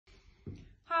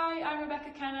Hi, I'm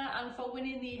Rebecca Kenna, and for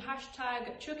winning the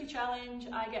hashtag Chucky challenge,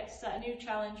 I get to set a new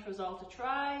challenge for us all to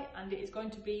try, and it is going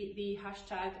to be the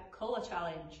hashtag colour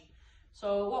challenge.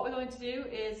 So what we're going to do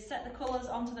is set the colours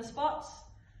onto the spots,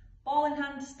 ball in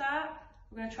hand to start.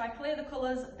 We're going to try clear the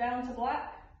colours down to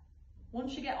black.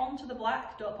 Once you get onto the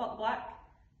black, don't pot the black,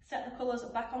 set the colours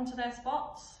back onto their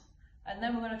spots, and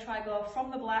then we're going to try go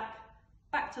from the black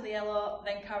back to the yellow,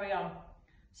 then carry on.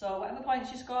 So whatever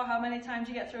points you score, how many times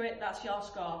you get through it, that's your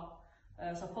score.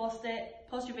 So post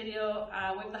your video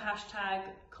with the hashtag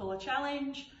colour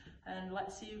challenge, and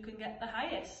let's see who can get the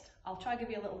highest. I'll try to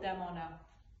give you a little demo now.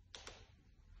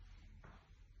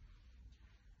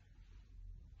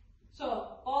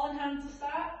 So ball in hand to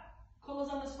start, colours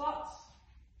on the spots.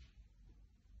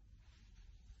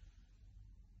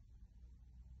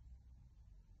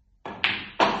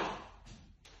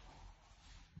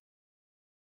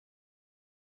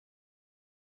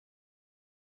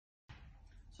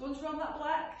 So once we're on that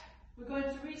black, we're going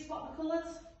to respot the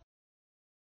colours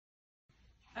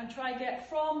and try get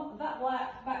from that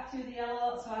black back to the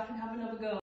yellow so I can have another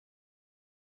go.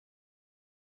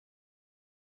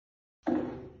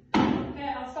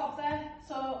 Okay, I'll stop there.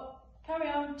 So carry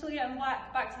on until you get from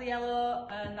black back to the yellow,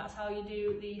 and that's how you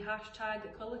do the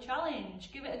hashtag colour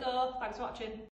challenge. Give it a go. Thanks for watching.